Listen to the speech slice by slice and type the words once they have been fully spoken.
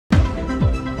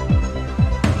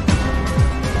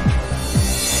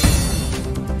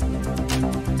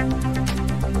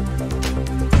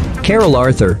Carol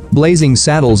Arthur, Blazing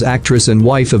Saddles actress and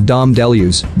wife of Dom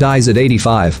DeLuise, dies at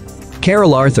 85.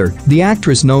 Carol Arthur, the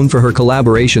actress known for her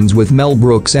collaborations with Mel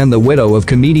Brooks and the widow of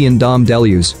comedian Dom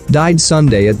DeLuise, died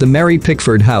Sunday at the Mary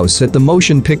Pickford House at the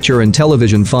Motion Picture and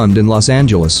Television Fund in Los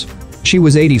Angeles. She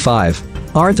was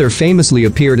 85. Arthur famously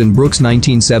appeared in Brooks'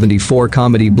 1974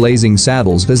 comedy Blazing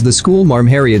Saddles as the schoolmarm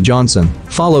Harriet Johnson,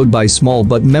 followed by small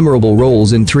but memorable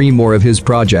roles in 3 more of his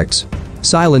projects: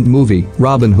 Silent Movie,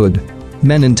 Robin Hood,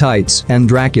 Men in Tights, and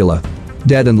Dracula.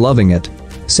 Dead and loving it.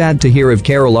 Sad to hear of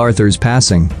Carol Arthur's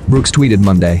passing, Brooks tweeted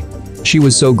Monday. She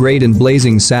was so great in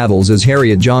Blazing Saddles as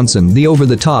Harriet Johnson, the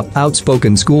over-the-top,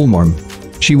 outspoken schoolmarm.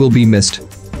 She will be missed.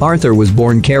 Arthur was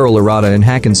born Carol Arata in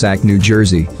Hackensack, New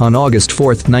Jersey, on August 4,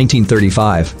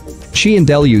 1935. She and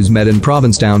DeLuise met in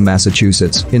Provincetown,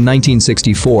 Massachusetts, in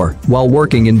 1964, while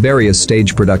working in various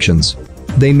stage productions.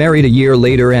 They married a year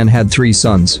later and had 3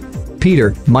 sons: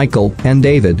 Peter, Michael, and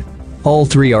David. All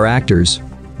 3 are actors.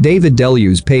 David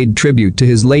DeLuise paid tribute to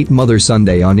his late mother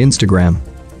Sunday on Instagram.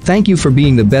 "Thank you for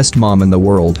being the best mom in the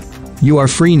world. You are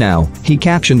free now," he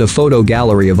captioned a photo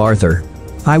gallery of Arthur.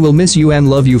 "I will miss you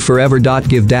and love you forever.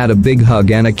 Give Dad a big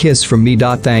hug and a kiss from me.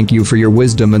 Thank you for your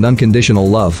wisdom and unconditional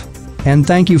love. And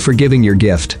thank you for giving your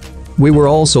gift. We were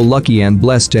all so lucky and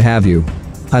blessed to have you.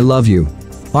 I love you."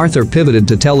 Arthur pivoted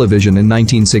to television in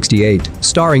 1968,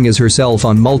 starring as herself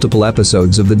on multiple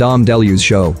episodes of The Dom DeLuise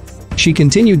Show. She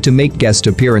continued to make guest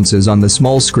appearances on the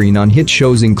small screen on hit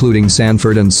shows including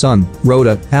Sanford and Son,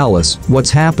 Rhoda, Alice,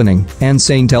 What's Happening, and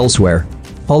Saint Elsewhere.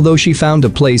 Although she found a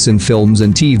place in films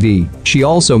and TV, she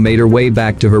also made her way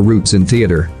back to her roots in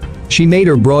theater. She made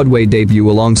her Broadway debut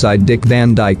alongside Dick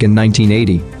Van Dyke in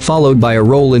 1980, followed by a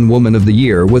role in Woman of the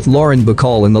Year with Lauren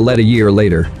Bacall in The Let a year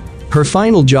later. Her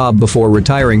final job before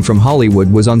retiring from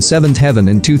Hollywood was on Seventh Heaven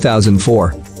in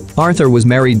 2004. Arthur was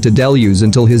married to DeLuise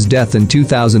until his death in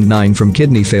 2009 from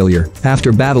kidney failure,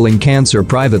 after battling cancer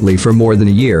privately for more than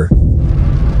a year.